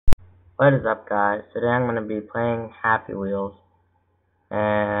What is up, guys? Today I'm going to be playing Happy Wheels,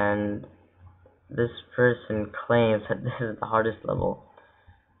 and this person claims that this is the hardest level.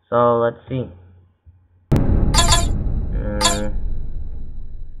 So let's see.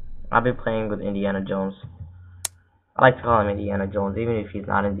 I'll be playing with Indiana Jones. I like to call him Indiana Jones, even if he's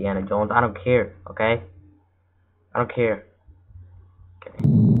not Indiana Jones. I don't care, okay? I don't care. Okay.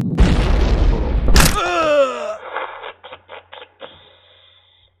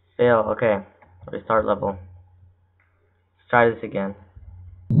 Fail, okay. Restart level. Let's try this again.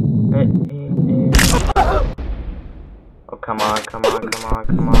 Oh, come on.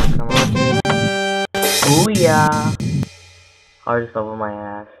 Booyah! Hardest level my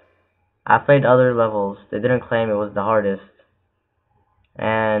ass. I played other levels. They didn't claim it was the hardest.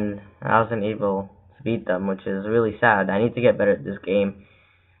 And I wasn't able to beat them, which is really sad. I need to get better at this game.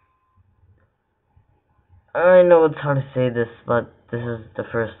 I know it's hard to say this, but this is the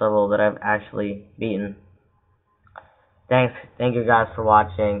first level that I've actually beaten. Thank you guys for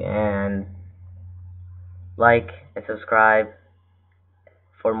watching, and like and subscribe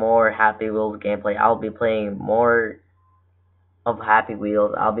for more Happy Wheels gameplay. I'll be playing more of Happy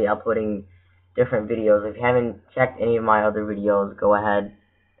Wheels. I'll be uploading different videos. If you haven't checked any of my other videos, go ahead,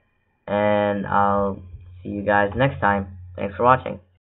 and I'll see you guys next time. Thanks for watching.